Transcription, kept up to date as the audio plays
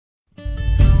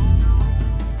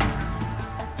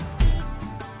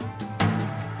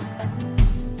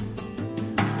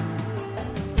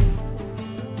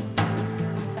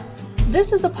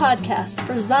This is a podcast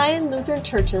for Zion Lutheran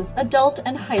Church's adult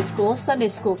and high school Sunday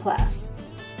school class.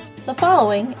 The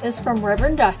following is from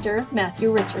Reverend Dr. Matthew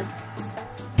Richard.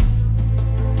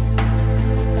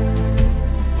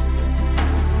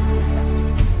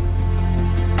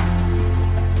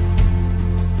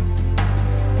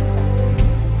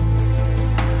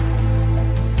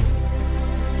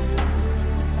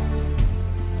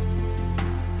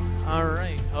 All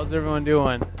right, how's everyone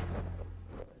doing?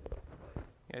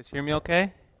 You guys hear me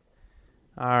okay?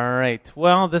 All right,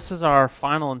 well, this is our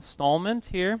final installment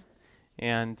here,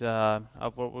 and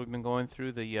of what we've been going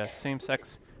through, the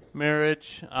same-sex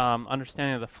marriage,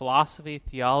 understanding of the philosophy,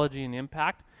 theology, and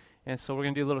impact. And so we're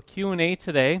going to do a little Q&A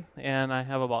today, and I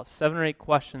have about 7 or 8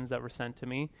 questions that were sent to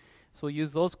me. So we'll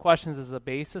use those questions as a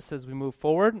basis as we move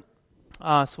forward.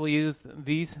 So we'll use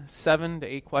these 7 to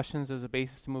 8 questions as a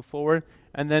basis to move forward.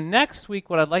 And then next week,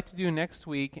 what I'd like to do next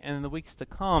week and in the weeks to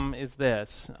come is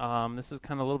this. This is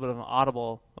kind of a little bit of an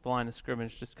audible line of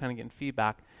scrimmage, just kind of getting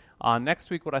feedback. Next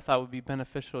week, what I thought would be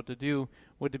beneficial to do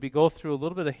would be go through a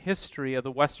little bit of history of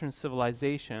the Western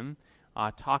civilization,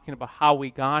 talking about how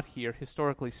we got here,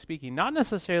 historically speaking, not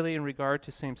necessarily in regard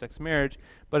to same-sex marriage,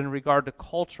 but in regard to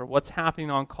culture, what's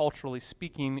happening on culturally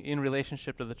speaking in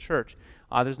relationship to the church.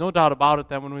 There's no doubt about it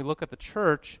that when we look at the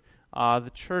church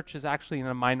is actually in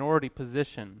a minority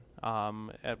position.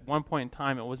 At one point in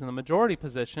time, it was in the majority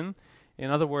position. In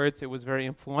other words, it was very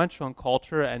influential in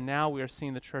culture, and now we are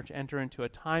seeing the church enter into a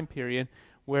time period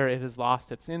where it has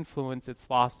lost its influence, it's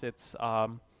lost its,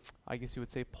 I guess you would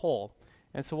say, pull.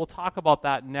 And so we'll talk about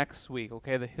that next week,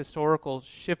 okay, the historical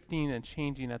shifting and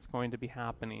changing that's going to be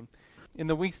happening. In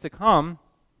the weeks to come,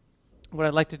 what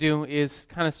I'd like to do is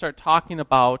kind of start talking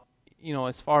about,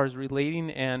 as far as relating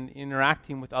and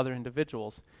interacting with other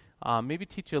individuals. Maybe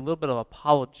teach you a little bit of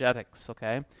apologetics,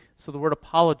 okay? So the word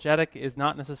apologetic is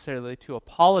not necessarily to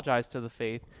apologize to the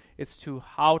faith, it's to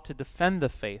how to defend the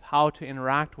faith, how to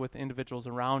interact with individuals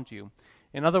around you.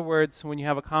 In other words, when you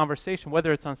have a conversation,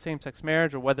 whether it's on same-sex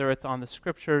marriage or whether it's on the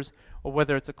scriptures or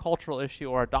whether it's a cultural issue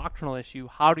or a doctrinal issue,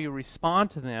 how do you respond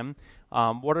to them?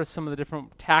 What are some of the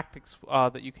different tactics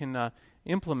that you can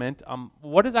implement?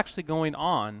 What is actually going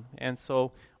on? And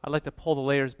so I'd like to pull the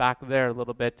layers back there a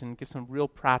little bit and give some real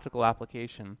practical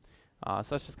application. So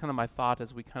that's just kind of my thought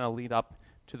as we kind of lead up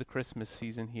to the Christmas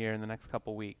season here in the next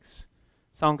couple weeks.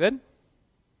 Sound good?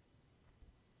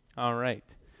 All right.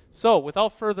 So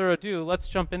without further ado, let's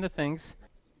jump into things.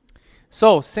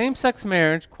 So same-sex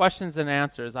marriage, questions and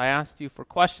answers. I asked you for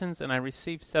questions and I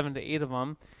received 7 to 8 of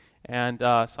them. And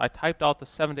so I typed out the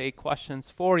 7 to 8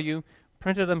 questions for you,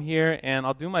 printed them here, and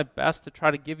I'll do my best to try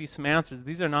to give you some answers.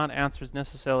 These are not answers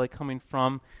necessarily coming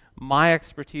from my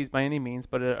expertise by any means,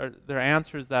 but they're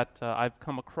answers that I've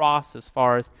come across as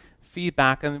far as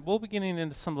feedback. And we'll be getting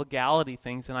into some legality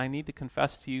things, and I need to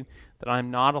confess to you that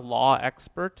I'm not a law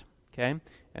expert, okay?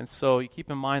 And so you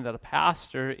keep in mind that a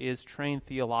pastor is trained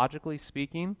theologically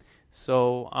speaking.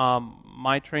 So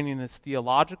my training is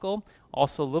theological,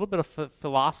 also a little bit of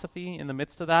philosophy in the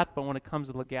midst of that, but when it comes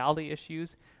to legality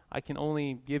issues, I can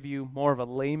only give you more of a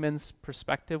layman's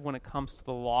perspective when it comes to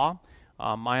the law,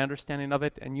 my understanding of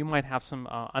it, and you might have some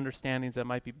understandings that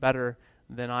might be better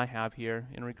than I have here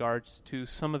in regards to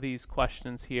some of these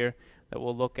questions here that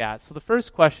we'll look at. So the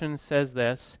first question says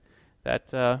this,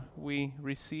 that we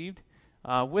received.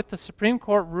 With the Supreme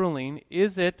Court ruling,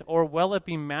 is it or will it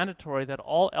be mandatory that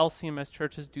all LCMS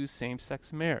churches do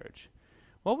same-sex marriage?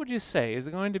 What would you say? Is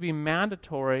it going to be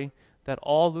mandatory that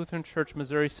all Lutheran Church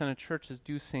Missouri Synod churches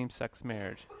do same-sex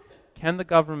marriage? Can the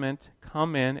government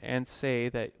come in and say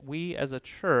that we as a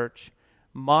church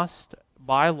must,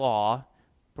 by law,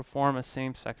 perform a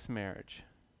same-sex marriage?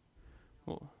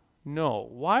 Well, no.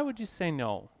 Why would you say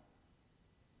no?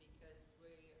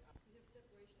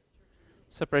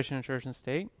 Separation of church and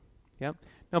state. Yep.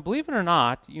 Now, believe it or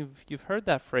not, you've heard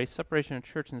that phrase, separation of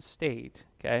church and state.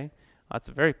 Okay, it's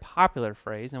a very popular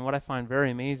phrase, and what I find very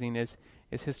amazing is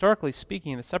historically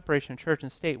speaking, the separation of church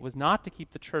and state was not to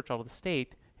keep the church out of the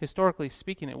state. Historically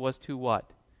speaking, it was to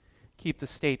what? Keep the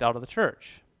state out of the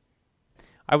church.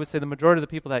 I would say the majority of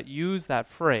the people that use that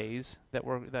phrase,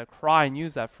 that cry and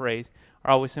use that phrase,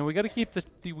 are always saying we got to keep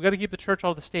the church out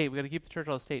of the state. We got to keep the church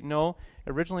out of the state. No,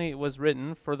 originally it was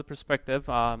written for the perspective.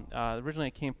 Originally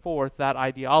it came forth. That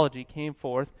ideology came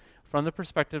forth from the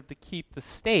perspective to keep the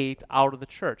state out of the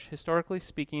church. Historically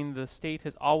speaking, the state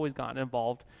has always gotten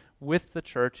involved with the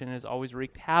church and has always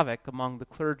wreaked havoc among the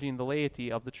clergy and the laity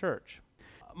of the church.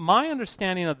 My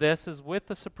understanding of this is with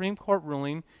the Supreme Court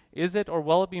ruling, is it or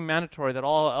will it be mandatory that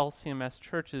all LCMS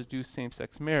churches do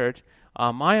same-sex marriage?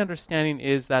 My understanding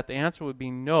is that the answer would be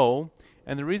no,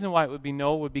 And the reason why it would be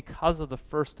no would be because of the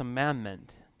First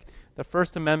Amendment. The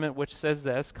First Amendment, which says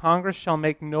this: Congress shall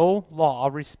make no law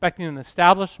respecting an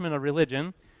establishment of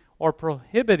religion or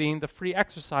prohibiting the free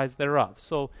exercise thereof.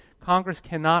 So Congress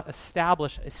cannot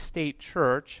establish a state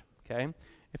church. Okay,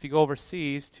 if you go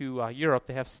overseas to Europe,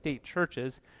 they have state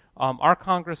churches. Our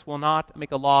Congress will not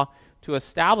make a law to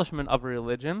establishment of a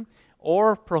religion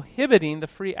or prohibiting the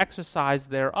free exercise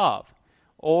thereof,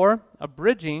 or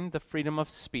abridging the freedom of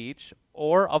speech,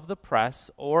 or of the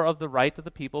press, or of the right of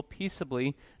the people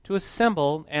peaceably to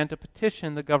assemble and to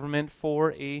petition the government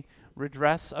for a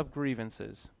redress of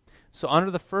grievances. So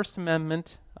under the First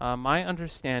Amendment, my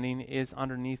understanding is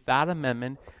underneath that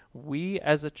amendment, we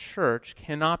as a church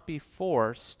cannot be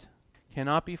forced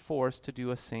to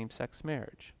do a same-sex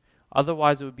marriage.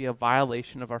 Otherwise, it would be a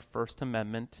violation of our First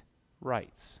Amendment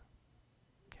rights.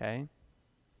 Okay?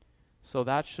 So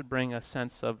that should bring a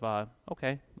sense of,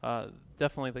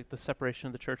 definitely like the separation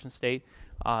of the church and state,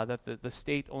 that the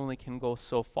state only can go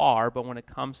so far, but when it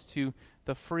comes to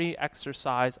the free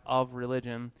exercise of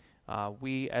religion,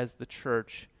 we as the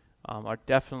church are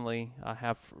definitely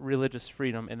have religious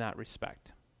freedom in that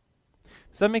respect.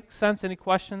 Does that make sense? Any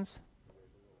questions?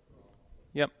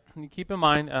 Yep. And you keep in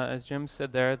mind, as Jim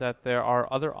said there, that there are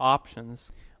other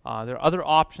options. There are other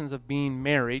options of being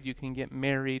married. You can get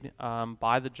married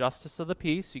by the justice of the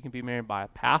peace. You can be married by a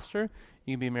pastor.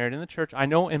 You can be married in the church. I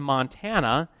know in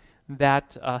Montana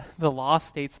that the law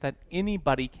states that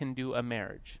anybody can do a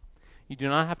marriage. You do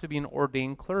not have to be an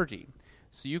ordained clergy.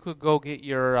 So you could go get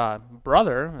your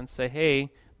brother and say,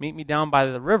 hey, meet me down by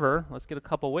the river. Let's get a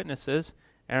couple witnesses.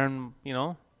 And,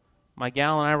 my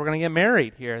gal and I were going to get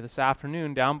married here this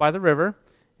afternoon down by the river.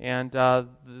 And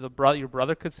your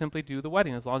brother could simply do the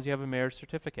wedding as long as you have a marriage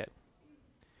certificate.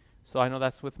 So I know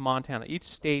that's with Montana. Each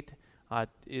state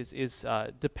is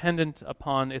dependent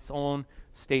upon its own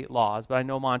state laws, but I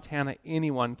know Montana,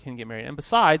 anyone can get married. And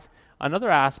besides,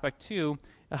 another aspect too,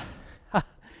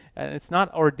 and it's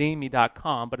not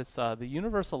ordainme.com, but it's the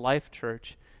Universal Life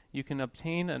Church. You can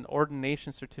obtain an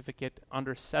ordination certificate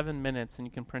under 7 minutes, and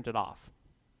you can print it off.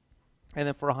 And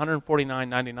then for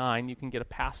 $149.99, you can get a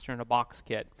pastor in a box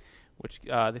kit, which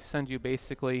they send you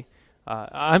basically.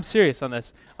 I'm serious on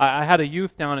this. I had a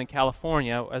youth down in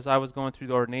California as I was going through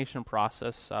the ordination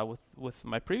process with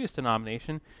my previous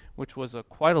denomination, which was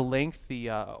quite a lengthy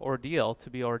ordeal to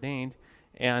be ordained.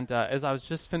 And as I was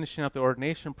just finishing up the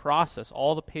ordination process,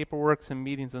 all the paperwork and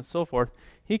meetings and so forth,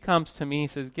 he comes to me, he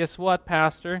says, guess what,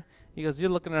 Pastor? He goes, you're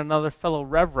looking at another fellow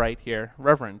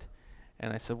Reverend.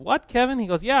 And I said, what, Kevin? He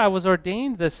goes, yeah, I was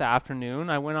ordained this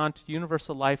afternoon. I went on to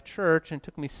Universal Life Church, and it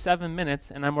took me 7 minutes,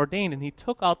 and I'm ordained. And he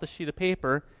took out the sheet of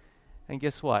paper, and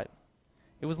guess what?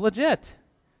 It was legit.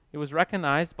 It was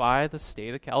recognized by the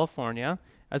state of California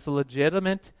as a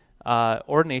legitimate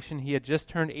ordination. He had just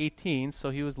turned 18, so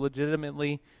he was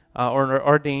legitimately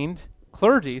ordained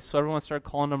clergy, so everyone started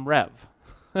calling him Rev.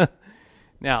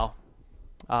 Now,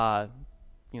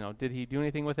 did he do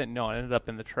anything with it? No, it ended up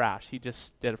in the trash. He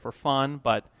just did it for fun.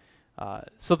 But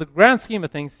so the grand scheme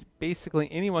of things, basically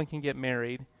anyone can get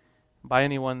married by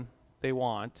anyone they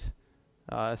want,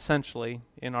 essentially,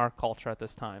 in our culture at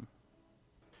this time.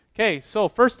 Okay, so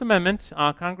First Amendment,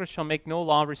 Congress shall make no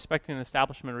law respecting an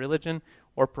establishment of religion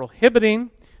or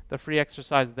prohibiting the free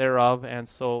exercise thereof. And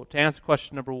so to answer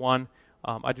question number one,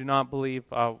 I do not believe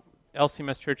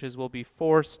LCMS churches will be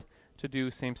forced to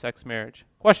do same-sex marriage.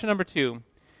 Question number two,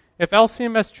 if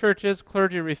LCMS churches,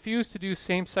 clergy refuse to do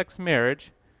same-sex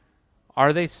marriage,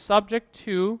 are they subject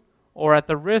to or at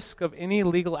the risk of any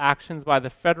legal actions by the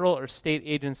federal or state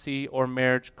agency or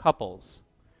marriage couples?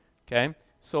 Okay,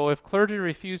 so if clergy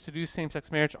refuse to do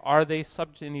same-sex marriage, are they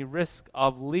subject to any risk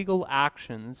of legal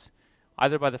actions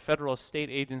either by the federal or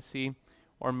state agency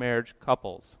or marriage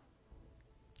couples?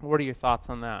 What are your thoughts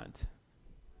on that?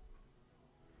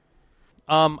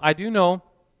 I do know,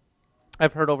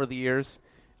 I've heard over the years,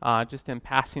 just in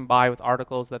passing by with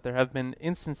articles, that there have been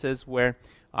instances where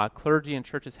clergy and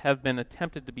churches have been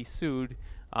attempted to be sued,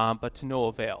 but to no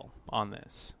avail on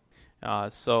this.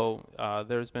 So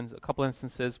there's been a couple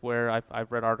instances where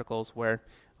I've read articles where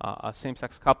a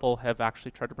same-sex couple have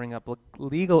actually tried to bring up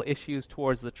legal issues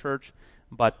towards the church,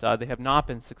 but they have not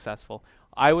been successful.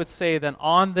 I would say that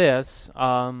on this,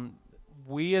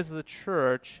 we as the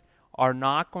church are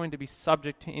not going to be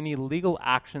subject to any legal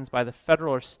actions by the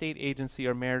federal or state agency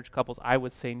or marriage couples. I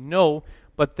would say no,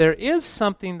 but there is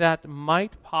something that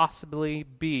might possibly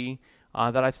be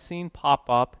that I've seen pop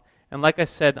up. And like I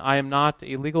said, I am not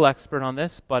a legal expert on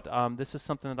this, but this is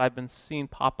something that I've been seeing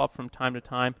pop up from time to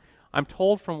time. I'm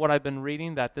told from what I've been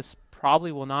reading that this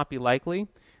probably will not be likely,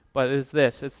 but it is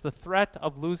this. It's the threat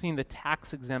of losing the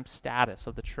tax-exempt status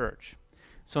of the church.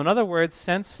 So in other words,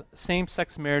 since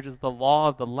same-sex marriage is the law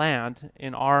of the land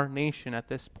in our nation at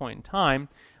this point in time,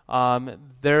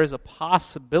 there's a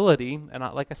possibility, and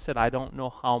like I said, I don't know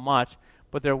how much,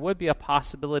 but there would be a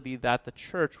possibility that the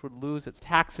church would lose its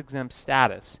tax-exempt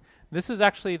status. This is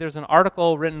actually, there's an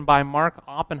article written by Mark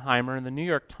Oppenheimer in the New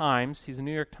York Times. He's a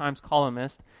New York Times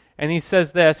columnist, and he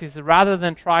says this. He says, rather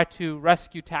than try to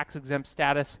rescue tax-exempt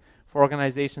status for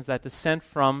organizations that dissent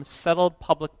from settled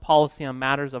public policy on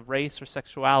matters of race or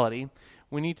sexuality,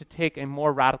 we need to take a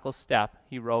more radical step,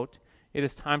 he wrote. It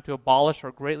is time to abolish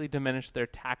or greatly diminish their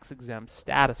tax-exempt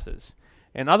statuses.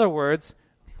 In other words,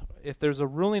 if there's a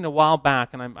ruling a while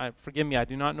back, and forgive me, I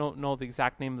do not know the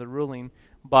exact name of the ruling,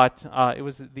 but it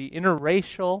was the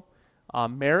interracial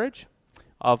marriage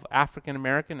of African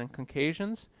American and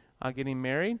Caucasians getting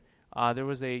married. There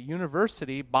was a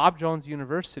university, Bob Jones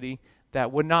University,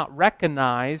 that would not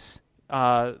recognize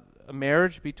a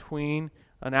marriage between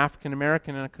an African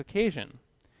American and a Caucasian.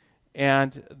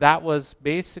 And that was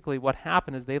basically what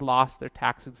happened, is they lost their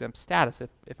tax-exempt status,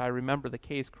 if I remember the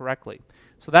case correctly.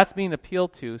 So that's being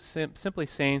appealed to, simply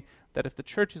saying that if the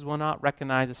churches will not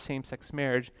recognize a same-sex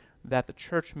marriage, that the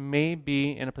church may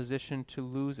be in a position to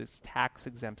lose its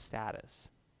tax-exempt status.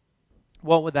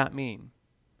 What would that mean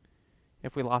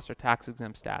if we lost our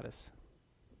tax-exempt status?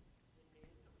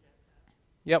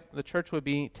 Yep, the church would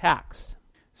be taxed.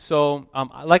 So,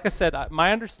 like I said,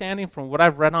 my understanding from what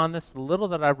I've read on this, the little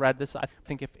that I've read this, I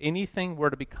think if anything were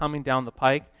to be coming down the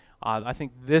pike, I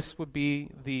think this would be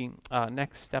the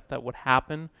next step that would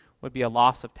happen, would be a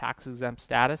loss of tax-exempt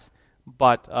status.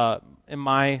 But in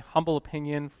my humble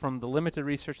opinion, from the limited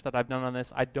research that I've done on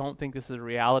this, I don't think this is a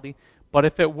reality. But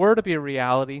if it were to be a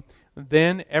reality,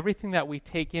 then everything that we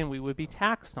take in, we would be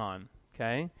taxed on,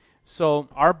 okay? So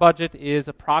our budget is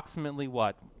approximately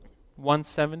what?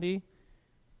 170?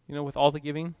 With all the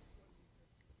giving,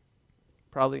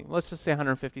 probably, let's just say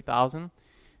 $150,000.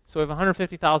 So we have a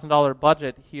 $150,000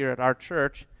 budget here at our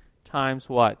church times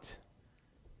what?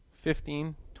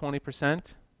 15,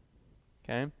 20%,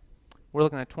 okay? We're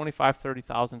looking at $25,000,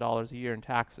 $30,000 a year in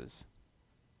taxes.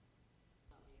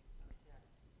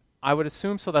 I would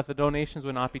assume so that the donations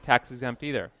would not be tax exempt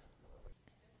either.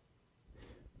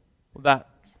 Well,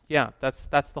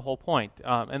 that's the whole point,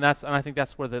 and I think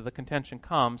that's where the contention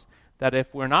comes, that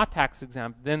if we're not tax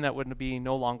exempt, then that would be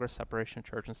no longer separation of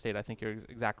church and state. I think you're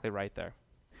exactly right there.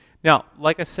 Now,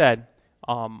 like I said,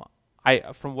 from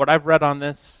what I've read on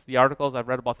this, the articles, I've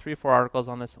read about 3 or 4 articles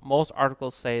on this, most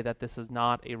articles say that this is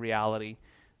not a reality,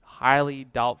 highly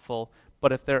doubtful,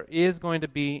 but if there is going to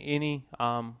be any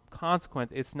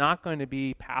consequence, it's not going to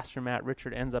be Pastor Matt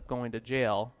Richard ends up going to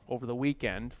jail over the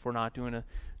weekend for not doing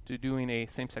a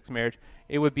same-sex marriage.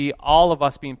 It would be all of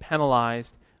us being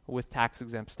penalized with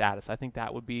tax-exempt status. I think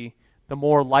that would be the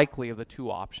more likely of the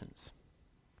 2 options.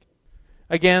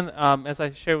 Again, as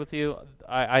I shared with you,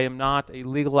 I am not a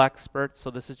legal expert,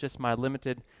 so this is just my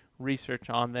limited research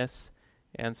on this.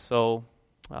 And so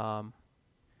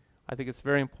I think it's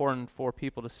very important for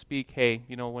people to speak, hey,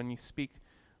 when you speak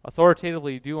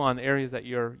authoritatively, you do on areas that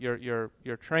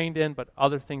you're trained in, but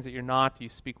other things that you're not, you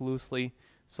speak loosely.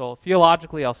 So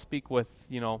theologically, I'll speak with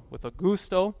a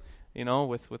gusto,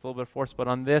 with a little bit of force. But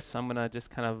on this, I'm going to just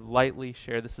kind of lightly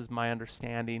share. This is my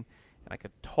understanding, and I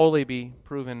could totally be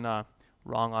proven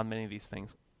wrong on many of these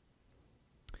things.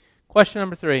 Question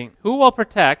number 3: who will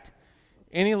protect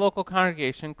any local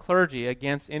congregation, clergy,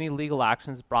 against any legal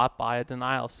actions brought by a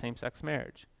denial of same-sex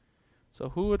marriage? So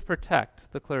who would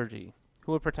protect the clergy?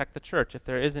 Who would protect the church if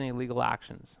there is any legal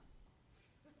actions?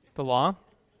 The law?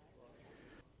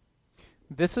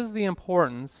 This is the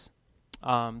importance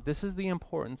of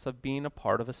being a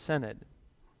part of a synod.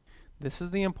 This is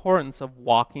the importance of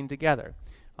walking together.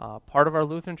 Part of our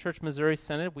Lutheran Church Missouri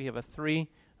Synod, we have a three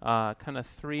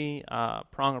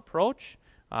prong approach: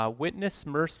 witness,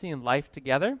 mercy, and life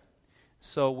together.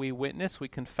 So we witness, we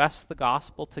confess the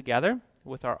gospel together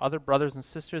with our other brothers and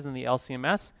sisters in the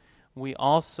LCMS. We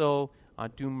also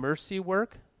do mercy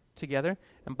work together.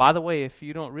 And by the way, if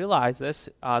you don't realize this,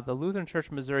 the Lutheran Church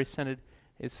Missouri Synod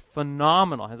is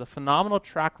phenomenal, has a phenomenal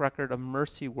track record of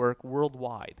mercy work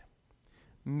worldwide.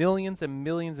 Millions and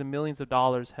millions and millions of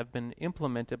dollars have been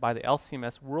implemented by the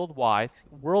LCMS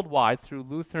worldwide through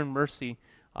Lutheran mercy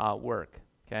work.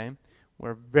 Okay,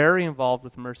 we're very involved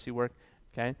with mercy work.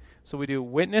 Okay, so we do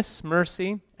witness,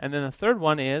 mercy, and then the third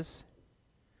one is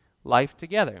life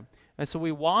together. And so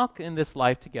we walk in this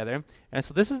life together. And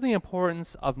so this is the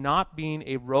importance of not being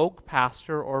a rogue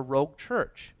pastor or rogue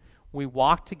church. We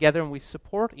walk together and we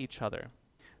support each other.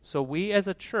 So we as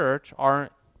a church are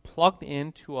plugged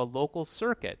into a local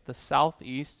circuit, the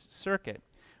Southeast Circuit,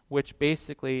 which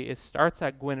basically starts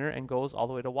at Gwinner and goes all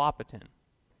the way to Wahpeton.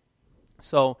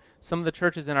 So some of the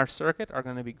churches in our circuit are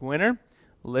going to be Gwinner,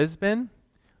 Lisbon,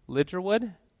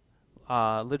 Lidgerwood,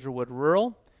 Lidgerwood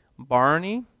Rural,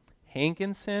 Barney,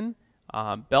 Hankinson,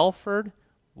 Belford,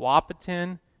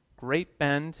 Wahpeton, Great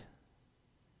Bend,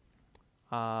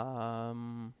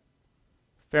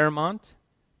 Fairmont,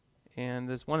 and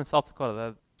there's one in South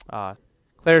Dakota,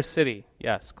 Clare City.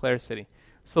 Yes, Clare City.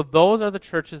 So those are the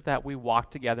churches that we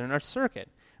walk together in our circuit.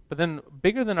 But then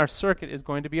bigger than our circuit is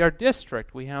going to be our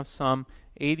district. We have some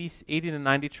 80 to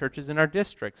 90 churches in our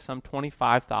district, some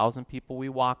 25,000 people we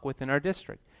walk with in our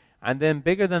district. And then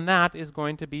bigger than that is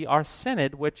going to be our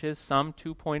synod, which is some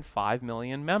 2.5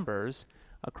 million members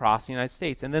across the United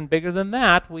States. And then bigger than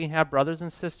that, we have brothers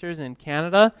and sisters in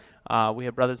Canada. We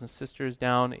have brothers and sisters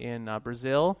down in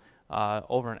Brazil,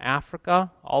 over in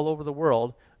Africa, all over the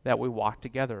world that we walk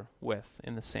together with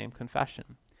in the same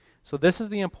confession. So this is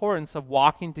the importance of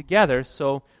walking together.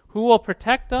 So who will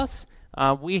protect us?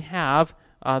 We have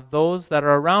those that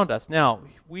are around us. Now,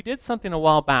 we did something a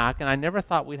while back, and I never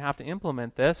thought we'd have to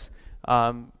implement this.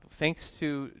 Thanks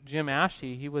to Jim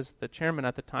Ashey, he was the chairman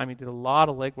at the time. He did a lot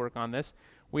of legwork on this.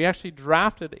 We actually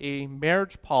drafted a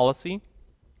marriage policy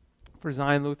for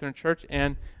Zion Lutheran Church,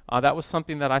 and that was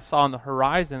something that I saw on the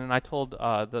horizon, and I told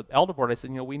the elder board, I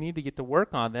said, we need to get to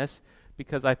work on this,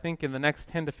 because I think in the next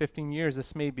 10 to 15 years,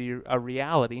 this may be a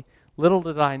reality. Little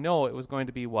did I know it was going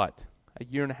to be, a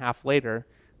year and a half later,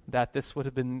 that this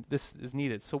is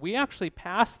needed. So we actually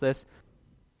passed this.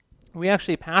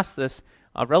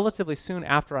 Relatively soon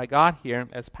after I got here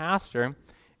as pastor,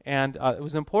 and it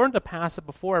was important to pass it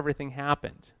before everything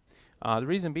happened. The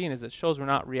reason being is it shows we're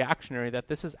not reactionary, that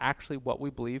this is actually what we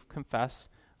believe, confess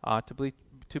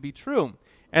to be true.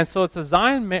 And so it's a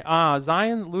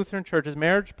Zion Lutheran Church's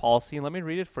marriage policy, and let me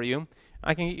read it for you.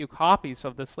 I can get you copies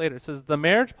of this later. It says, the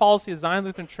marriage policy of Zion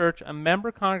Lutheran Church, a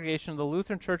member congregation of the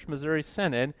Lutheran Church Missouri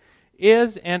Synod,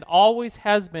 is and always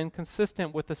has been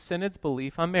consistent with the Synod's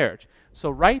belief on marriage.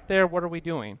 So right there, what are we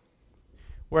doing?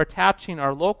 We're attaching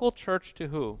our local church to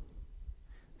who?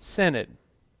 Synod.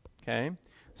 Okay?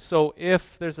 So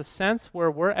if there's a sense where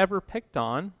we're ever picked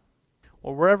on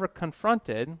or we're ever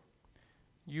confronted,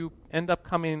 you end up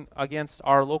coming against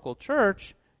our local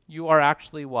church, you are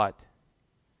actually what?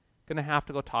 Going to have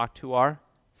to go talk to our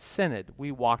synod.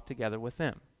 We walk together with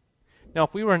them. Now,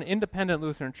 if we were an independent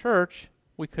Lutheran church,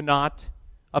 we could not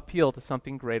appeal to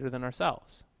something greater than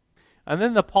ourselves. And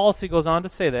then the policy goes on to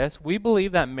say this: we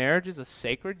believe that marriage is a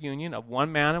sacred union of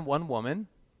one man and one woman.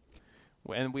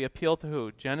 And we appeal to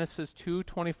who? Genesis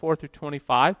 2:24 through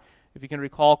 25. If you can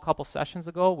recall, a couple sessions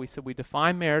ago, we said we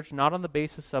define marriage not on the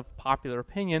basis of popular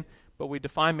opinion, but we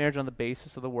define marriage on the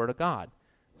basis of the Word of God.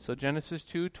 So Genesis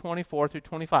 2:24 through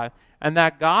 25. And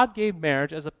that God gave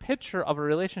marriage as a picture of a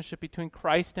relationship between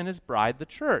Christ and his bride, the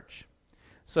church.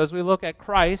 So as we look at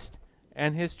Christ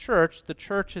and his church, the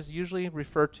church is usually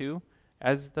referred to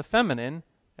as the feminine,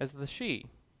 as the she.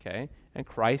 Okay? And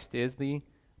Christ is the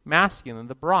masculine,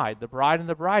 the bride and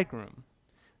the bridegroom.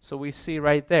 So we see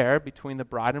right there between the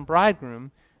bride and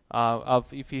bridegroom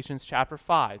of Ephesians chapter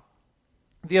 5.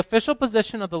 The official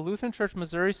position of the Lutheran Church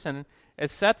Missouri Synod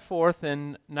is set forth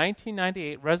in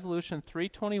 1998 Resolution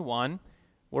 321.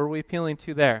 What are we appealing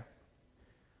to there?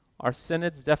 Our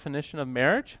synod's definition of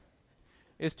marriage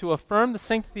is to affirm the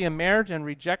sanctity of marriage and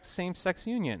reject same-sex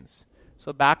unions.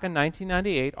 So back in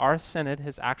 1998, our synod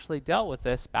has actually dealt with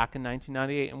this back in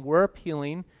 1998, and we're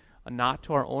appealing not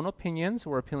to our own opinions,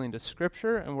 we're appealing to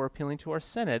Scripture, and we're appealing to our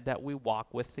synod that we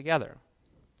walk with together.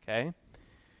 Okay?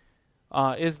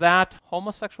 Is that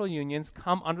homosexual unions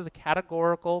come under the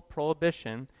categorical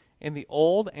prohibition in the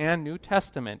Old and New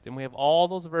Testament, and we have all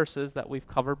those verses that we've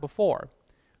covered before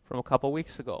from a couple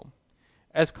weeks ago.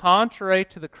 As contrary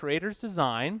to the Creator's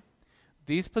design,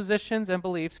 these positions and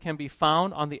beliefs can be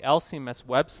found on the LCMS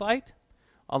website,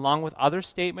 along with other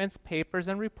statements, papers,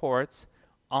 and reports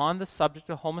on the subject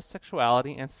of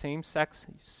homosexuality and same-sex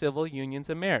civil unions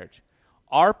and marriage.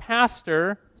 Our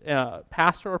pastor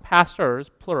or pastors,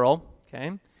 plural,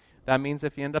 okay, that means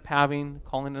if you end up calling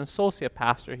an associate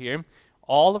pastor here,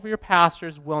 all of your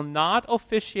pastors will not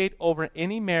officiate over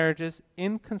any marriages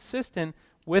inconsistent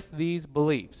with these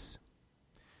beliefs.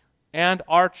 And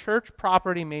our church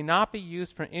property may not be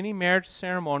used for any marriage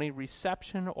ceremony,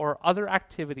 reception, or other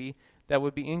activity that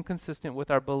would be inconsistent with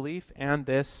our belief and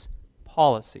this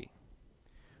policy.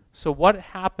 So what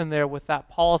happened there with that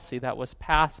policy that was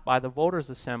passed by the Voters'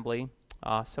 Assembly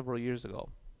several years ago?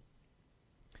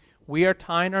 We are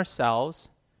tying ourselves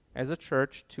as a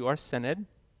church to our synod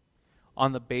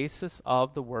on the basis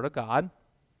of the Word of God,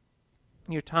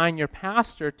 You're tying your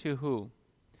pastor to who?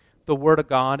 The Word of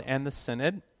God and the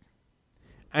Synod.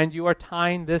 And you are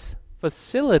tying this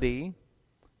facility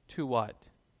to what?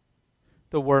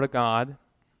 The Word of God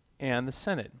and the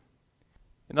Synod.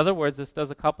 In other words, this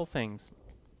does a couple things.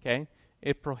 Okay?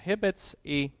 It prohibits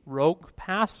a rogue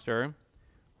pastor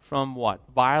from what?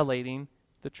 Violating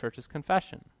the church's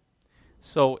confession.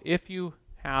 So if you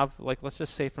have, like, let's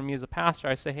just say for me as a pastor,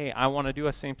 I say, hey, I want to do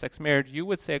a same-sex marriage. You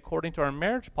would say, according to our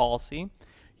marriage policy,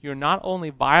 you're not only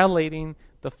violating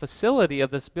the facility of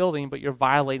this building, but you're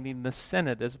violating the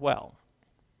Synod as well.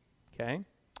 Okay?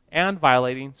 And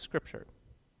violating Scripture.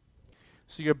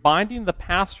 So you're binding the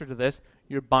pastor to this,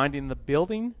 you're binding the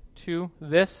building to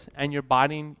this, and you're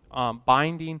binding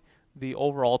the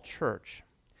overall church.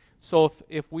 So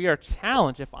if we are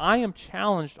challenged, if I am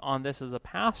challenged on this as a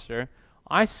pastor,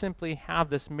 I simply have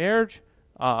this marriage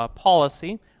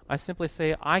policy. I simply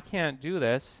say, I can't do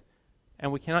this,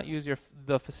 and we cannot use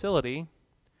the facility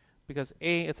because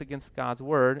A, it's against God's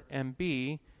word, and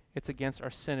B, it's against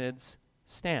our synod's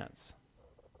stance.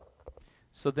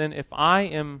 So then if I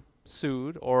am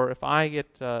sued or if I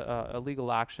get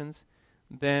legal actions,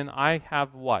 then I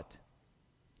have what?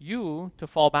 You to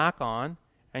fall back on,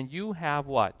 and you have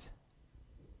what?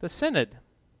 The synod.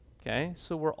 Okay,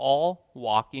 so we're all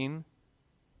walking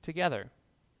together.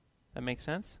 That makes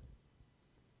sense?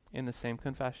 In the same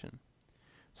confession.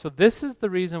 So this is the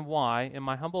reason why, in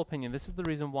my humble opinion, this is the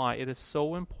reason why it is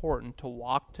so important to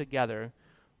walk together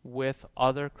with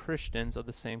other Christians of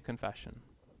the same confession.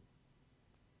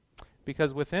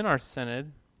 Because within our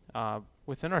synod,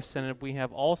 we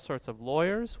have all sorts of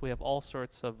lawyers, we have all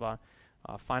sorts of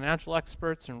financial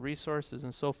experts and resources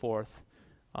and so forth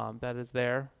that is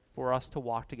there for us to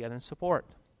walk together and support.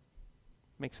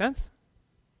 Make sense?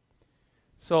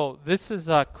 So this is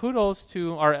kudos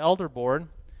to our elder board,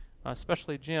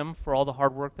 especially Jim, for all the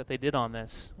hard work that they did on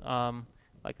this.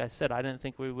 Like I said, I didn't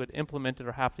think we would implement it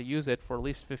or have to use it for at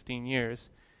least 15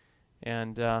 years.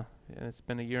 And it's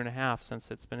been a year and a half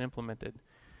since it's been implemented.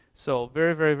 So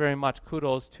very, very, very much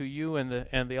kudos to you and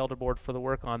the elder board for the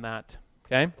work on that.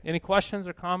 Okay? Any questions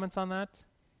or comments on that?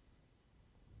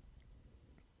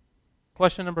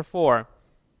 Question number 4.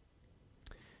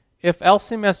 If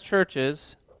LCMS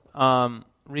churches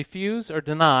refuse or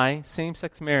deny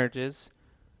same-sex marriages,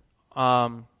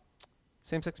 are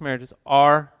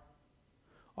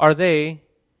they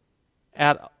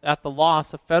at the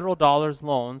loss of federal dollars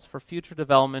loans for future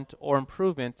development or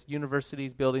improvement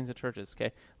universities, buildings, and churches? Okay,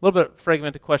 a little bit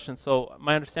fragmented question. So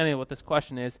my understanding of what this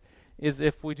question is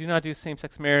if we do not do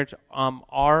same-sex marriage,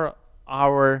 are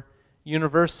our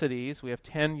universities, we have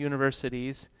 10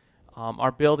 universities,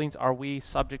 our buildings, are we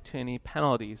subject to any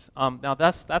penalties? Now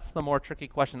that's the more tricky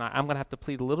question. I'm going to have to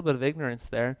plead a little bit of ignorance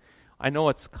there. I know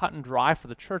it's cut and dry for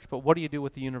the church, but what do you do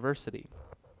with the university?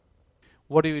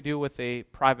 What do you do with a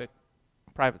private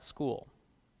school?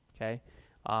 Okay,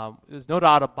 there's no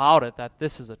doubt about it that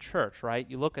this is a church, right?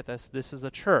 You look at this is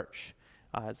a church.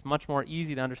 It's much more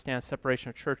easy to understand separation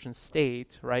of church and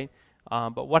state, right?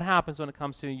 But what happens when it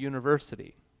comes to a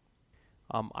university?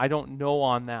 I don't know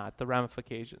on that, the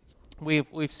ramifications.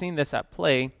 We've seen this at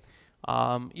play,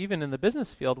 even in the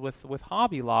business field with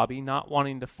Hobby Lobby not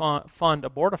wanting to fund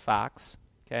abortifacts,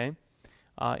 okay,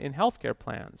 in healthcare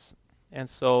plans. And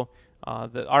so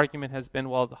the argument has been,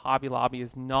 well, the Hobby Lobby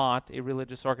is not a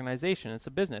religious organization, it's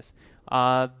a business.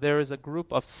 There is a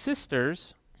group of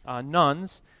sisters,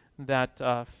 nuns,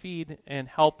 that feed and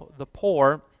help the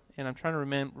poor, and I'm trying to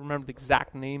remember the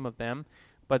exact name of them,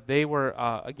 but they were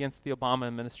against the Obama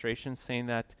administration, saying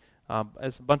that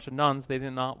as a bunch of nuns, they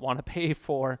did not want to pay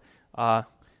for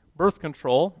birth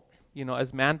control,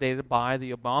 as mandated by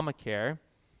the Obamacare.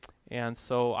 And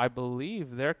so I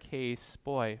believe their case,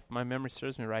 boy, if my memory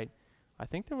serves me right, I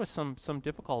think there was some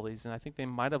difficulties, and I think they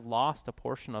might have lost a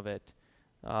portion of it.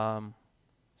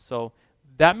 So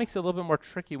that makes it a little bit more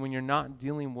tricky when you're not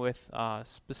dealing with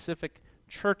specific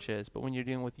churches, but when you're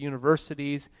dealing with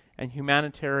universities and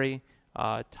humanitarian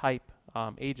type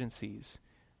agencies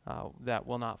that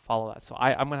will not follow that. So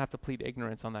I'm going to have to plead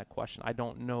ignorance on that question. I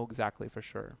don't know exactly for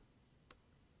sure.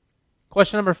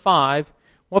 Question number 5.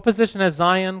 What position has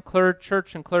Zion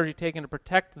Church and clergy taken to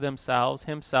protect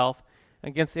himself,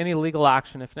 against any legal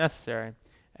action if necessary?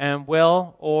 And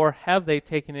will or have they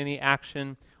taken any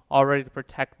action already to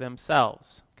protect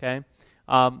themselves? Okay.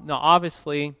 Now,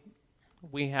 obviously,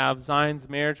 we have Zion's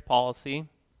marriage policy,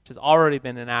 which has already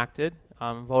been enacted,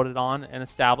 voted on, and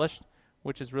established,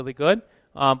 which is really good.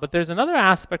 But there's another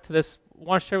aspect to this. I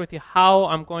want to share with you how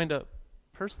I'm going to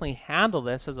personally handle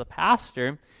this as a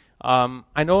pastor.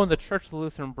 I know in the Church of the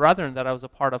Lutheran Brethren that I was a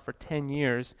part of for 10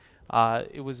 years,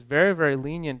 it was very, very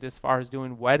lenient as far as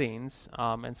doing weddings.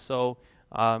 And so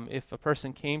if a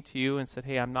person came to you and said,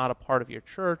 hey, I'm not a part of your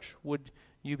church, would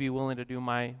you be willing to do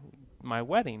my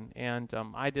wedding? And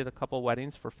I did a couple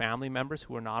weddings for family members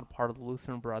who were not a part of the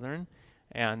Lutheran Brethren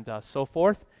and so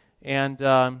forth. And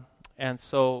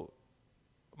so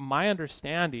my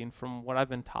understanding from what I've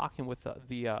been talking with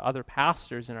the other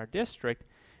pastors in our district,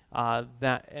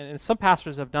 that and some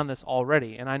pastors have done this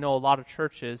already, and I know a lot of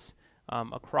churches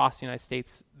across the United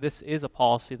States, this is a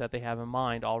policy that they have in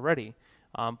mind already.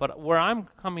 But where I'm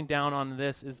coming down on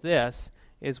this is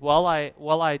while I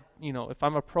if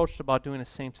I'm approached about doing a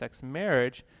same-sex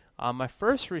marriage, my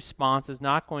first response is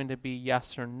not going to be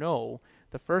yes or no.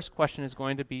 The first question is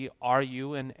going to be, are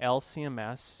you an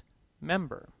LCMS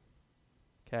member?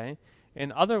 Okay.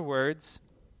 In other words,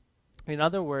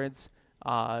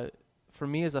 for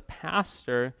me as a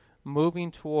pastor,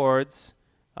 moving towards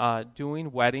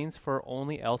doing weddings for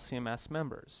only LCMS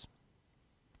members.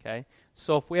 Okay.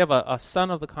 So if we have a son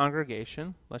of the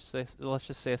congregation, let's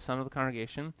just say a son of the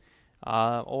congregation,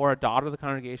 or a daughter of the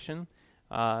congregation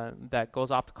that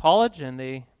goes off to college and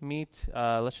they meet,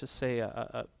 let's just say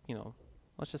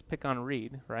let's just pick on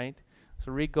Reed, right?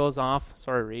 So Reed goes off.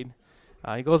 Sorry, Reed.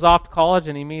 He goes off to college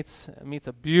and he meets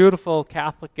a beautiful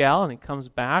Catholic gal, and he comes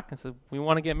back and says, we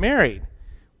want to get married.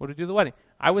 Would you do the wedding?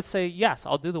 I would say, yes,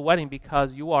 I'll do the wedding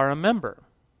because you are a member.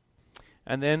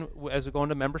 And then as we go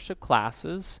into membership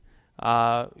classes,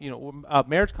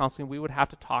 marriage counseling, we would have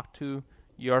to talk to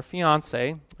your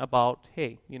fiance about,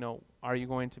 hey, are you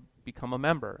going to become a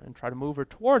member, and try to move her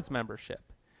towards membership.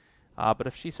 But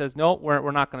if she says, no,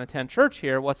 we're not going to attend church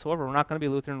here whatsoever, we're not going to be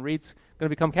Lutheran, Reed's going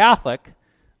to become Catholic,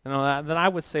 then I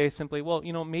would say simply, well,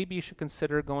 maybe you should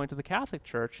consider going to the Catholic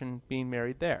Church and being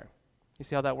married there. You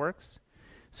see how that works?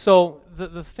 So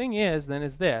the thing is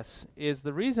the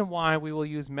reason why we will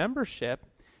use membership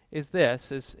is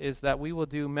that we will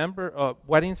do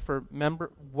weddings for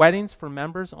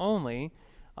members only.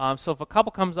 So if a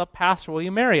couple comes up, Pastor, will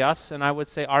you marry us? And I would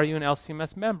say, are you an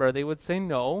LCMS member? They would say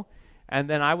no. And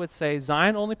then I would say,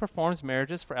 Zion only performs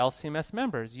marriages for LCMS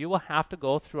members. You will have to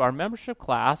go through our membership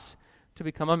class to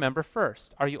become a member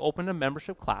first. Are you open to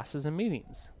membership classes and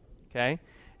meetings? Okay?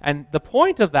 And the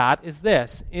point of that is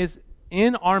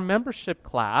in our membership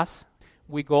class,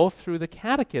 we go through the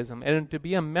catechism. And to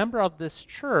be a member of this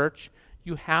church,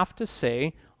 you have to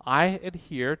say, I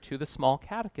adhere to the small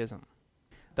catechism.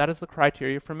 That is the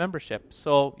criteria for membership.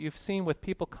 So you've seen with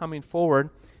people coming forward,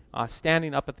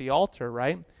 standing up at the altar,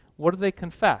 right? What do they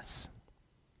confess?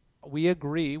 We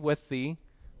agree with the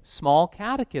small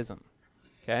catechism.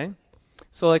 Okay?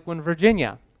 So like when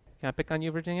Virginia, can I pick on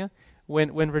you, Virginia?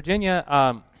 When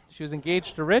Virginia, she was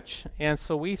engaged to Rich, and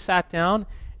so we sat down,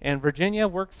 and Virginia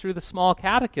worked through the small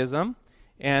catechism,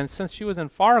 and since she was in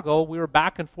Fargo, we were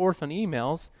back and forth on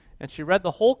emails, and she read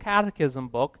the whole catechism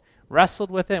book,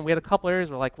 wrestled with it, and we had a couple areas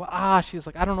where she's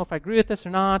like, I don't know if I agree with this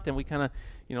or not, and we kind of,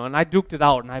 and I duked it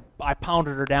out, and I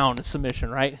pounded her down to submission,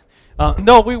 right?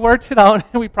 No, we worked it out,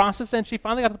 and we processed it, and she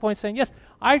finally got to the point saying, yes,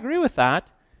 I agree with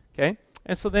that, okay?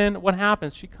 And so then what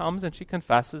happens? She comes and she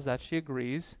confesses that she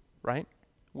agrees, right,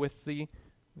 with the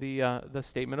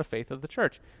statement of faith of the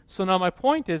church. So now my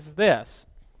point is this.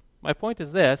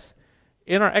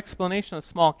 In our explanation of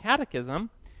small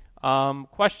catechism,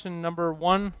 question number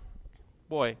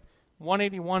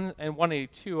 181 and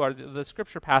 182 are the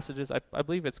scripture passages. I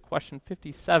believe it's question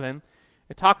 57.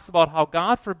 It talks about how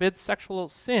God forbids sexual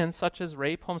sins such as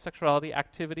rape, homosexual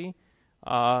activity,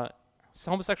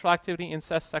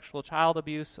 incest, sexual child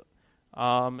abuse,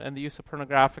 and the use of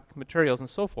pornographic materials and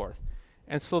so forth.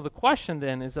 And so the question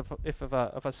then is if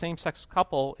a same-sex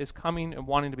couple is coming and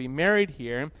wanting to be married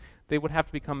here, they would have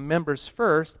to become members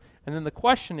first. And then the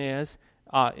question is,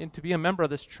 to be a member of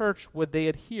this church, would they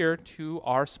adhere to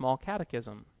our small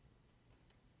catechism?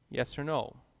 Yes or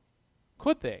no?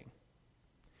 Could they?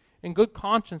 In good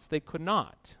conscience, they could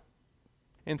not.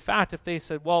 In fact, if they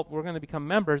said, well, we're going to become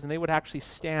members, and they would actually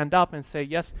stand up and say,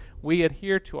 yes, we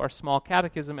adhere to our small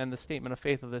catechism and the statement of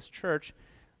faith of this church,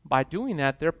 by doing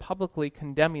that, they're publicly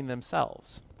condemning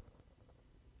themselves.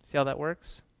 See how that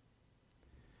works?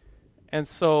 And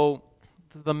so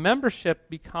the membership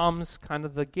becomes kind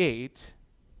of the gate,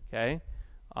 okay,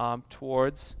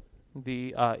 towards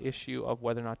the issue of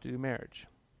whether or not to do marriage.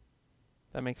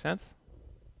 That make sense?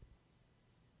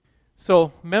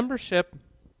 So membership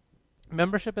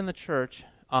in the church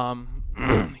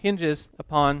hinges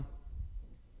upon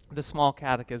the small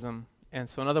catechism. And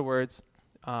so in other words,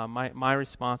 my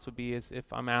response would be is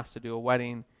if I'm asked to do a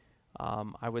wedding,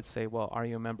 I would say, well, are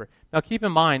you a member? Now keep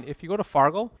in mind, if you go to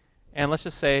Fargo and let's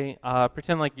just say,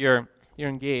 pretend like you're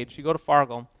engaged. You go to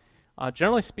Fargo.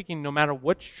 Generally speaking, no matter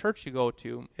which church you go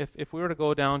to, if we were to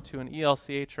go down to an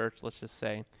ELCA church, let's just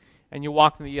say, and you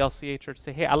walk in the ELCA church and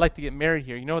say, hey, I'd like to get married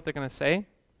here, you know what they're going to say?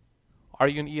 Are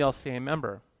you an ELCA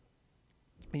member?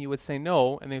 And you would say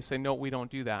no, and they would say, no, we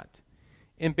don't do that.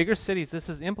 In bigger cities, this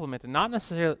is implemented, not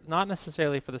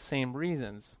necessarily for the same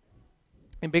reasons.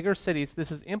 In bigger cities,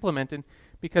 this is implemented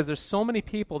because there's so many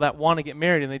people that want to get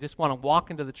married, and they just want to walk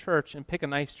into the church and pick a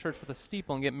nice church with a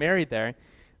steeple and get married there,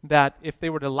 that if they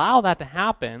were to allow that to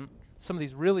happen, some of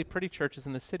these really pretty churches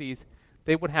in the cities,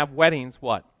 they would have weddings,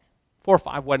 4 or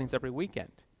 5 weddings every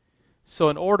weekend. So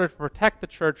in order to protect the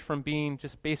church from being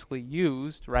just basically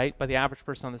used, right, by the average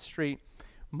person on the street,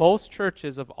 most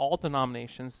churches of all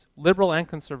denominations, liberal and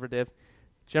conservative,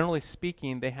 generally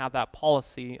speaking, they have that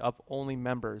policy of only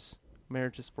members,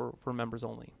 marriages for members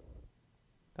only.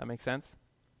 That make sense?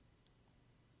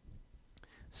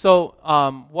 So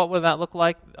what would that look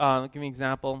like? I'll give you an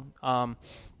example. I'll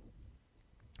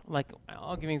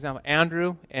give you an example.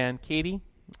 Andrew and Katie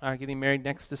are getting married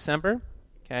next December.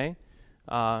 Okay.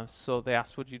 So they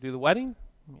asked, would you do the wedding?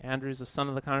 Andrew's the son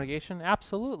of the congregation.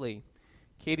 Absolutely.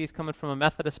 Katie's coming from a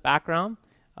Methodist background.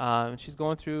 She's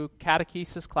going through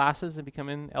catechesis classes and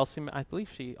becoming LC. I believe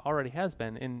she already has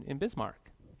been in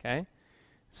Bismarck. Okay.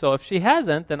 So if she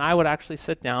hasn't, then I would actually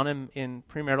sit down in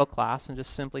premarital class and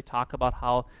just simply talk about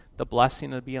how the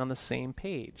blessing would be on the same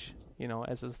page,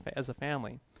 as a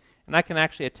family. And I can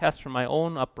actually attest from my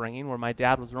own upbringing, where my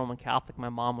dad was Roman Catholic, my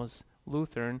mom was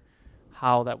Lutheran,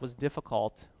 how that was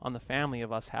difficult on the family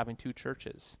of us having 2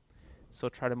 churches. So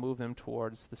try to move them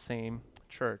towards the same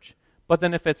church. But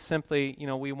then if it's simply,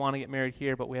 we want to get married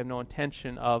here, but we have no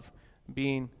intention of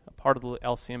being a part of the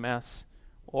LCMS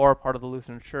or a part of the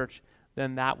Lutheran Church,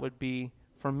 then that would be,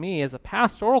 for me, as a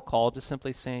pastoral call, just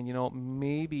simply saying,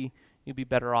 maybe you'd be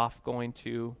better off going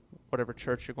to whatever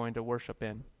church you're going to worship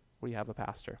in, where you have a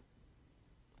pastor.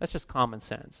 That's just common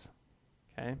sense.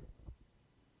 Okay?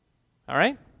 All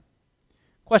right?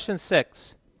 Question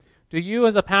 6. Do you,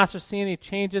 as a pastor, see any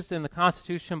changes in the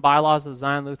Constitution, bylaws of the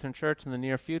Zion Lutheran Church in the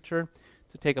near future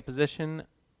to take a position,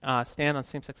 stand on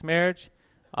same-sex marriage?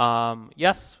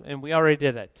 Yes, and we already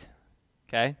did it.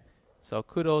 Okay? So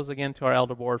kudos again to our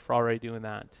elder board for already doing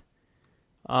that.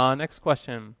 Next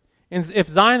question. If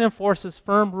Zion enforces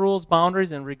firm rules,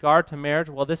 boundaries in regard to marriage,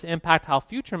 will this impact how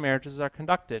future marriages are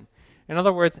conducted? In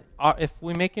other words, if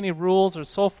we make any rules or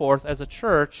so forth as a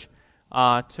church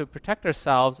to protect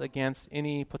ourselves against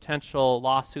any potential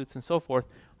lawsuits and so forth,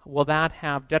 will that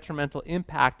have detrimental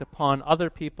impact upon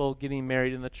other people getting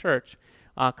married in the church?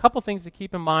 A couple things to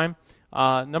keep in mind.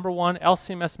 Number 1,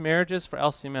 LCMS marriages for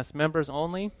LCMS members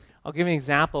only. I'll give you an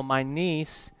example. My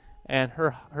niece and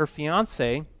her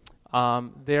fiance,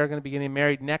 they're going to be getting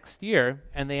married next year,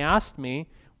 and they asked me,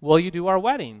 will you do our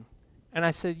wedding? And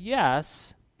I said,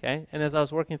 yes. Okay. And as I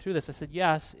was working through this, I said,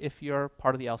 yes, if you're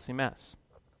part of the LCMS.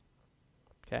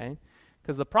 Okay.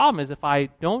 Because the problem is if I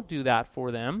don't do that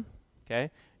for them,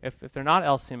 okay, if they're not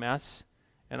LCMS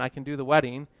and I can do the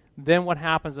wedding, then what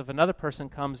happens if another person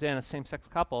comes in, a same-sex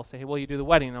couple, say, hey, will you do the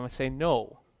wedding? And I'm going to say,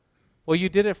 no. Well, you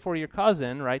did it for your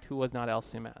cousin, right, who was not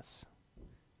LCMS.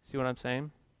 See what I'm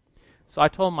saying? So I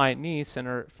told my niece and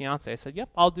her fiance, I said, yep,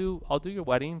 I'll do your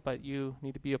wedding, but you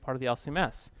need to be a part of the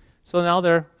LCMS. So now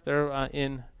they're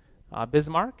in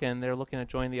Bismarck, and they're looking at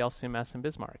joining the LCMS in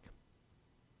Bismarck.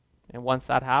 And once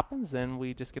that happens, then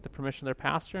we just get the permission of their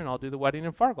pastor, and I'll do the wedding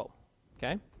in Fargo.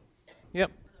 Okay?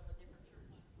 Yep.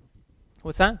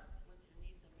 What's that?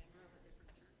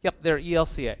 Yep, they're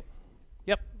ELCA.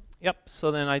 Yep.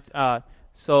 So then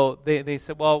so they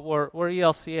said, well, we're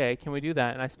ELCA. Can we do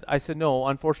that? And I said, no,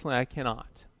 unfortunately, I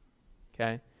cannot.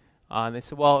 Okay. And they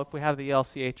said, well, if we have the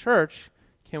ELCA church,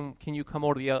 can you come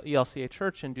over to the ELCA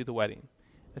church and do the wedding?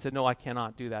 I said, no, I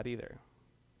cannot do that either,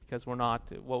 because we're not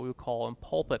what we would call in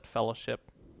pulpit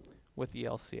fellowship with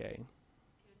ELCA.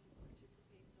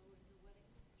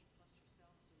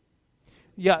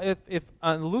 Yeah, if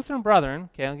Lutheran brethren,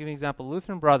 okay, I'll give you an example.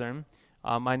 Lutheran brethren,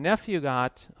 my nephew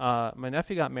got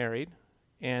married,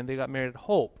 and they got married at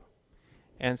Hope,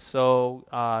 and so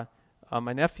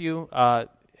my nephew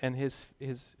and his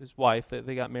wife,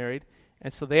 they got married,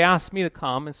 and so they asked me to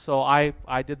come, and so I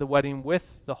did the wedding with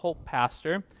the Hope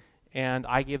pastor, and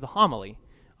I gave the homily.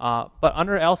 But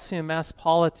under LCMS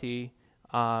polity,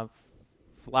 for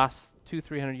the last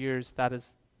 200-300 years,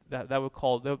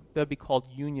 that'd be called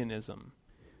unionism.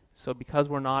 So because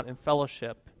we're not in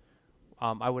fellowship,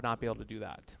 I would not be able to do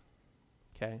that.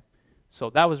 Okay, so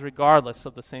that was regardless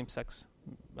of the same-sex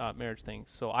marriage thing.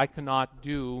 So I could not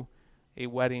do a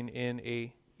wedding in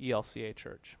a ELCA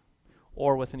church.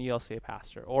 or with an ELCA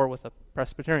pastor, or with a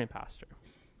Presbyterian pastor.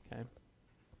 Okay.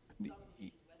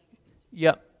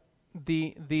 Yep.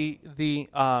 The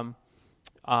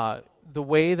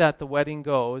way that the wedding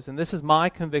goes, and this is my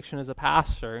conviction as a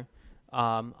pastor,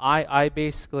 I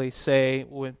basically say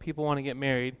when people want to get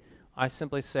married, I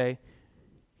simply say,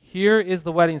 here is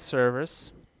the wedding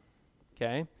service,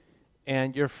 okay,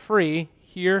 and you're free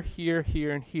here, here,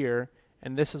 here, and here,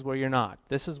 and this is where you're not.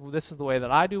 This is the way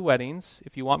that I do weddings.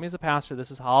 If you want me as a pastor, this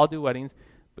is how I'll do weddings,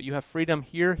 but you have freedom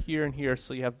here, here, and here,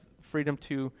 so you have freedom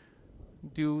to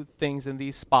do things in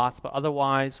these spots, but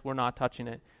otherwise we're not touching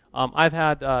it. I've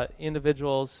had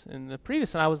individuals in the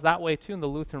previous, and I was that way too in the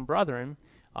Lutheran Brethren,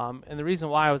 and the reason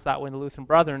why I was that way in the Lutheran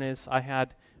Brethren is I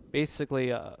had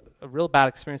basically a real bad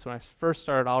experience when I first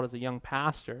started out as a young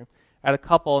pastor. I had a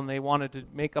couple, and they wanted to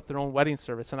make up their own wedding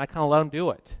service, and I kind of let them do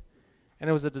it, and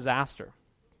it was a disaster.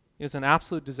 It was an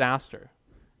absolute disaster.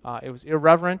 It was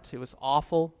irreverent. It was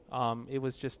awful. It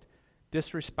was just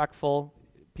disrespectful.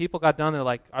 People got done, they're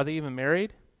like, are they even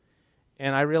married?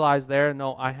 And I realized there,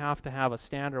 no, I have to have a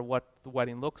standard of what the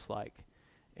wedding looks like.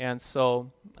 And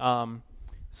so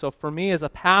for me as a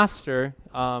pastor,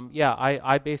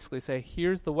 I basically say,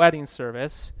 here's the wedding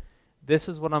service. This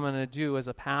is what I'm going to do as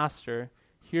a pastor.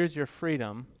 Here's your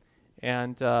freedom.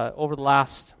 And over the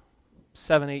last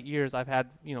 7-8 years, I've had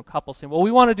couples saying, well,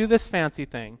 we want to do this fancy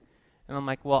thing. And I'm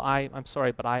like, well, I'm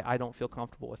sorry, but I don't feel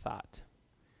comfortable with that.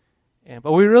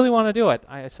 But we really want to do it.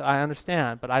 I said, I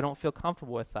understand, but I don't feel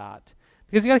comfortable with that.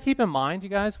 Because you got to keep in mind, you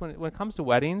guys, when it comes to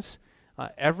weddings,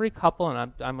 every couple, and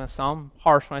I'm going to sound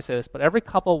harsh when I say this, but every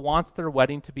couple wants their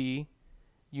wedding to be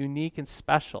unique and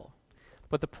special.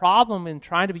 But the problem in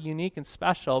trying to be unique and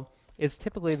special is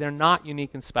typically they're not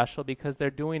unique and special because they're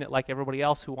doing it like everybody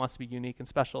else who wants to be unique and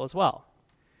special as well.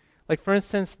 Like for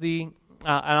instance, and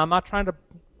I'm not trying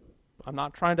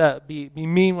to be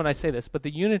mean when I say this, but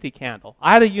the unity candle.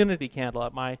 I had a unity candle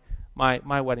at my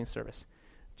wedding service.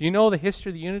 Do you know the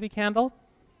history of the unity candle?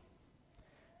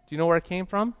 Do you know where it came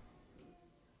from?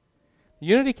 The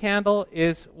unity candle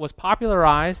was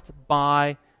popularized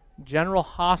by General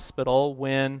Hospital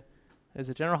when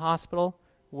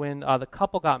the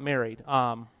couple got married.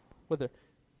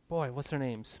 What's their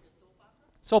names?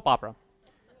 Soap opera.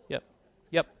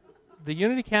 Yep. The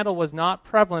unity candle was not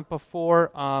prevalent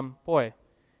before,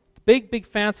 big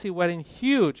fancy wedding,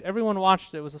 huge. Everyone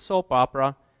watched it. It was a soap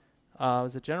opera.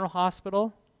 Was it General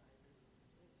Hospital?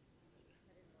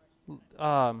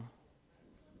 Not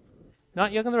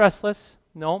Young and the Restless.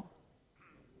 No,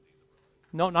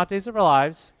 not Days of Our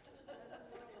Lives.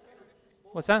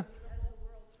 What's that?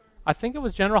 I think it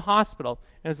was General Hospital.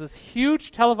 And it was this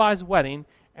huge televised wedding,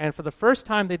 and for the first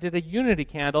time they did a unity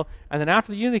candle, and then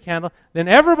after the unity candle, then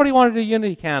everybody wanted to do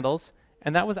unity candles,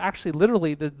 and that was actually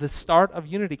literally the start of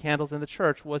unity candles in the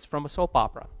church was from a soap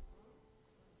opera.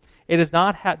 It does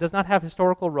not have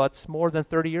historical roots more than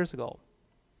 30 years ago.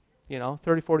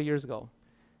 30, 40 years ago.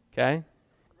 Okay?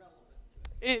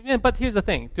 But here's the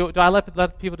thing. Do I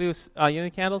let people do unity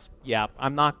candles? Yeah,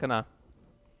 I'm not going to,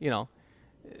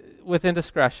 within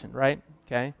discretion, right?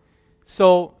 Okay?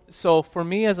 So for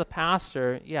me as a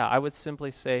pastor, I would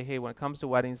simply say, hey, when it comes to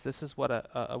weddings, this is what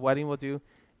a wedding will do.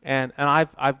 And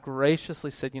I've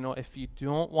graciously said, if you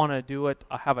don't want to do it,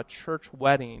 have a church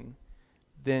wedding,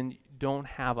 then don't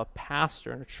have a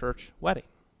pastor in a church wedding,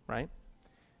 right?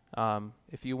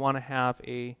 If you want to have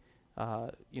a,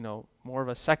 more of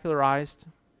a secularized,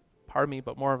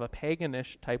 but more of a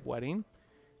paganish type wedding,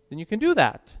 then you can do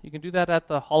that. You can do that at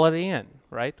the Holiday Inn,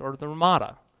 right, or the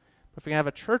Ramada. But if you're going to have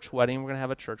a church wedding, we're going to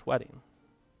have a church wedding.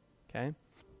 Okay?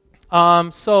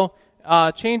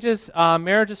 Changes,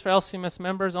 marriages for LCMS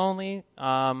members only.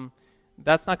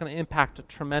 That's not going to impact it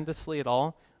tremendously at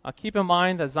all. Keep in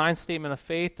mind the Zion Statement of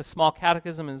Faith, the Small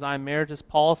Catechism, and Zion Marriages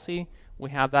Policy.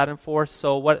 We have that in force.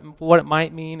 So what it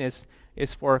might mean is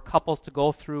for couples to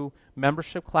go through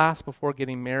membership class before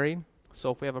getting married.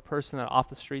 So if we have a person off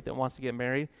the street that wants to get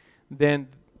married, then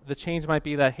the change might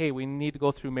be that, hey, we need to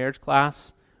go through marriage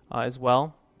class as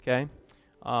well, okay,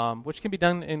 which can be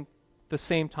done in the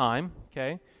same time,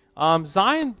 okay.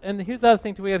 Zion, and here's the other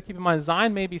thing too we got to keep in mind,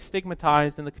 Zion may be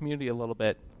stigmatized in the community a little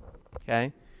bit,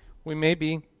 okay. We may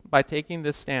be, by taking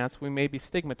this stance, we may be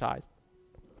stigmatized.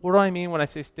 What do I mean when I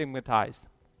say stigmatized?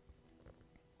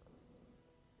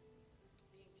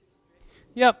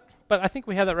 Yep, but I think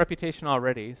we have that reputation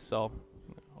already, so,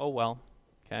 oh well,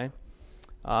 okay.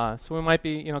 So we might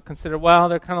be, consider, well,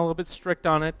 they're kind of a little bit strict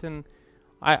on it, and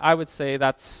I would say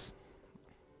that's,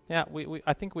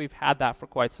 I think we've had that for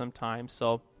quite some time,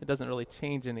 so it doesn't really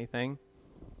change anything.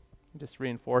 It just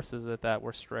reinforces it that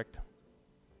we're strict.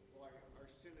 Well, our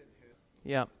synod has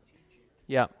Yeah. teaching.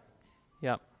 Yeah.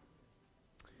 Yep.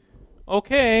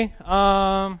 Okay.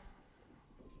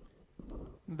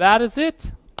 That is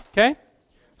it. Okay.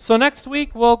 So next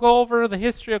week we'll go over the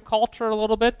history of culture a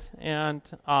little bit and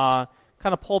kind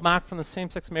of pull back from the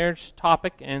same-sex marriage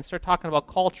topic and start talking about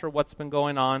culture, what's been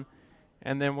going on,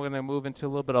 and then we're going to move into a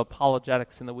little bit of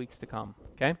apologetics in the weeks to come.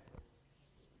 Okay?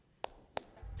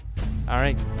 All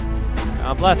right.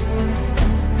 God bless.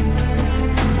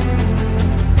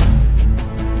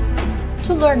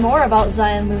 To learn more about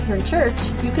Zion Lutheran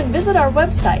Church, you can visit our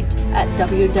website at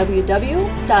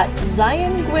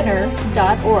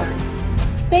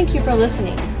www.ziongwinner.org. Thank you for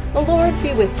listening. The Lord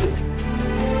be with you.